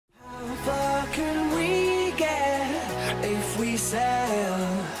we sail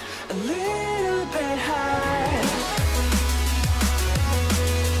a little bit high.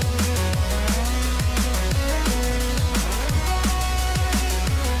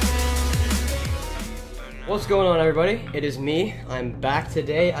 What's going on, everybody? It is me. I'm back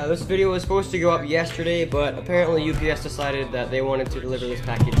today. This video was supposed to go up yesterday, but apparently UPS decided that they wanted to deliver this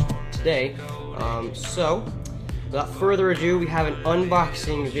package today. So, without further ado, we have an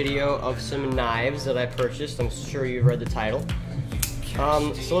unboxing video of some knives that I purchased. I'm sure you've read the title.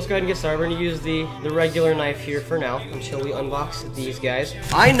 So let's go ahead and get started. We're going to use the regular knife here for now until we unbox these guys.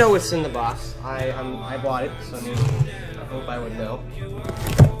 I know what's in the box. I bought it, so I hope I would know.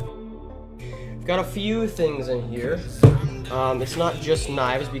 Got a few things in here. It's not just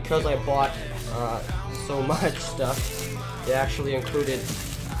knives, because I bought so much stuff. They actually included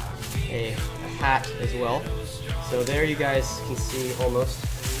a hat as well. So there you guys can see almost.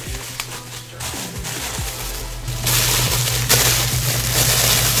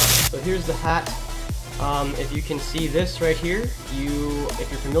 So here's the hat. If you can see this right here, if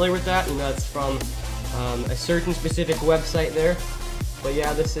you're familiar with that, you know it's from a certain specific website there. But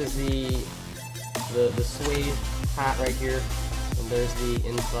yeah, this is the suede hat right here, and there's the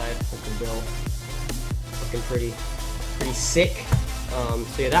inside with the bill, looking pretty sick.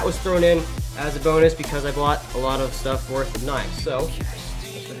 So yeah, that was thrown in as a bonus because I bought a lot of stuff worth of knives. So let's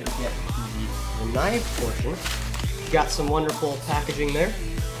go ahead and get the knife portion. Got some wonderful packaging there.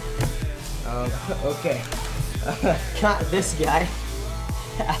 Okay, got this guy,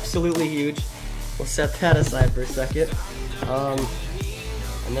 absolutely huge. We'll set that aside for a second.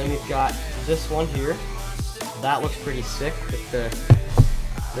 And then we've got this one here. That looks pretty sick with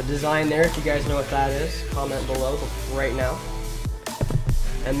the design there. If you guys know what that is, comment below right now.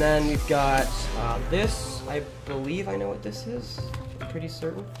 And then we've got this. I believe I know what this is. I'm pretty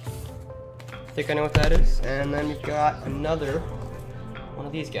certain. I think I know what that is. And then we've got another one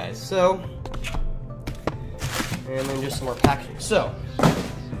of these guys. So, and then just some more packaging. So,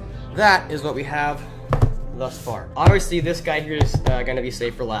 that is what we have thus far. Obviously, this guy here is going to be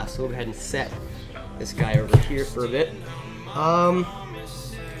saved for last, so we'll go ahead and set this guy over here for a bit.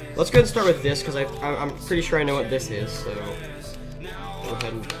 Let's go ahead and start with this, because I'm pretty sure I know what this is, so go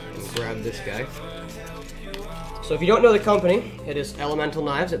ahead and grab this guy. So if you don't know the company, it is Elemental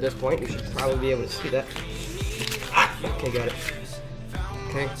Knives at this point. You should probably be able to see that. Okay, got it.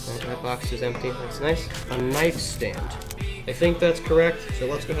 Okay, that box is empty. That's nice. A knife stand. I think that's correct, so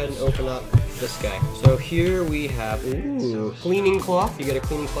let's go ahead and open up this guy. So here we have, ooh, cleaning cloth. You get a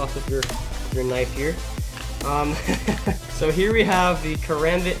cleaning cloth with your knife here. So here we have the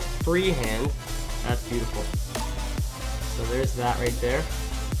Karambit freehand. That's beautiful. So there's that right there.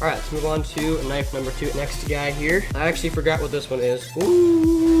 Alright, let's move on to knife number 2. Next guy here. I actually forgot what this one is.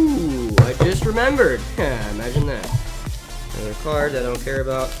 Ooh, I just remembered. Imagine that. Another card that I don't care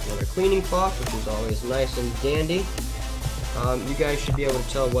about. Another cleaning cloth, which is always nice and dandy. You guys should be able to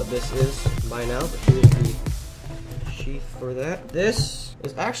tell what this is by now, but here's the sheath for that. This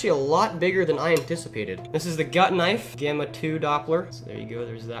is actually a lot bigger than I anticipated. This is the gut knife, Gamma 2 Doppler. So there you go,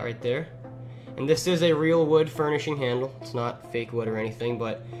 there's that right there. And this is a real wood furnishing handle. It's not fake wood or anything,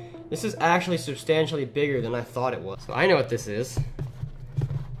 but this is actually substantially bigger than I thought it was. So I know what this is.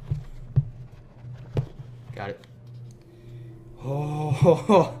 Got it.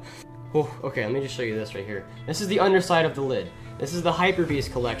 Oh, okay, let me just show you this right here. This is the underside of the lid. This is the Hyper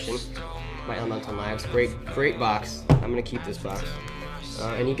Beast collection by Elemental Knives. Great box. I'm gonna keep this box.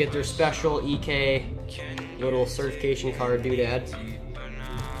 And you get their special EK little certification card doodad.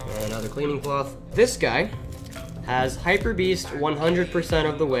 And another cleaning cloth. This guy has Hyper Beast 100%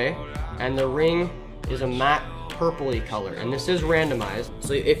 of the way, and the ring is a matte purpley color, and this is randomized.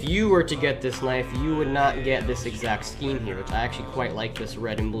 So if you were to get this knife, you would not get this exact scheme here, which I actually quite like this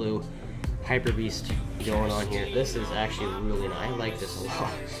red and blue Hyper Beast going on here. This is actually really nice. I like this a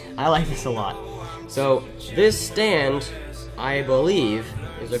lot. I like this a lot. So this stand, I believe,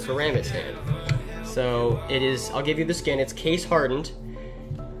 is a Karambit stand. So it is, I'll give you the skin, it's case hardened,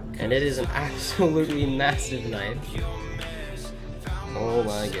 and it is an absolutely massive knife. Oh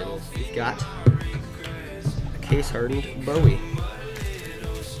my goodness. We've got a case hardened Bowie.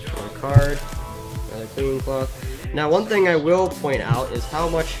 Another card, another cleaning cloth. Now one thing I will point out is how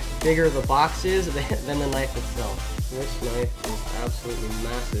much bigger the box is than the knife itself. This knife is absolutely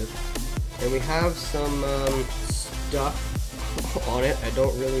massive. And we have some stuff on it. I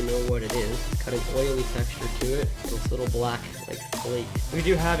don't really know what it is. It's got an oily texture to it. This little black like flake. We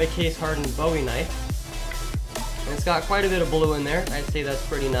do have a case hardened Bowie knife. And it's got quite a bit of blue in there. I'd say that's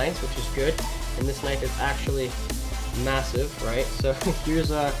pretty nice, which is good. And this knife is actually massive, right? So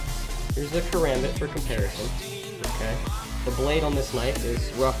here's a Karambit for comparison. Okay. The blade on this knife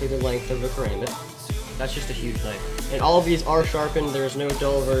is roughly the length of a karambit. That's just a huge knife. And all of these are sharpened. There's no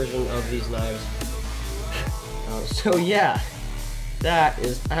dull version of these knives. So yeah, that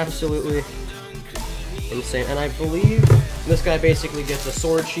is absolutely insane. And I believe this guy basically gets a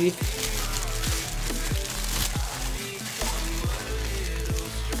sword sheath.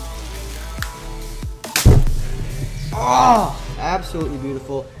 Oh, absolutely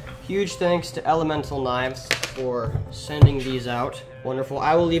beautiful. Huge thanks to Elemental Knives for sending these out. Wonderful.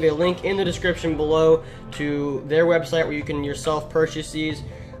 I will leave a link in the description below to their website where you can yourself purchase these.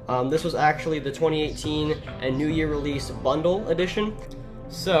 This was actually the 2018 and New Year release bundle edition.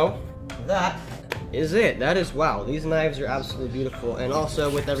 So, that is it. That is, wow, these knives are absolutely beautiful. And also,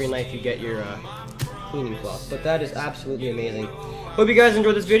 with every knife you get your cleaning cloth. But that is absolutely amazing. Hope you guys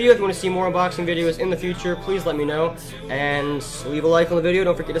enjoyed this video. If you want to see more unboxing videos in the future, please let me know. And leave a like on the video.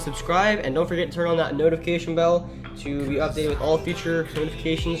 Don't forget to subscribe. And don't forget to turn on that notification bell to be updated with all future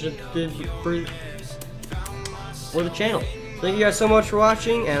notifications for the channel. Thank you guys so much for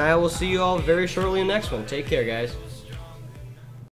watching, and I will see you all very shortly in the next one. Take care, guys.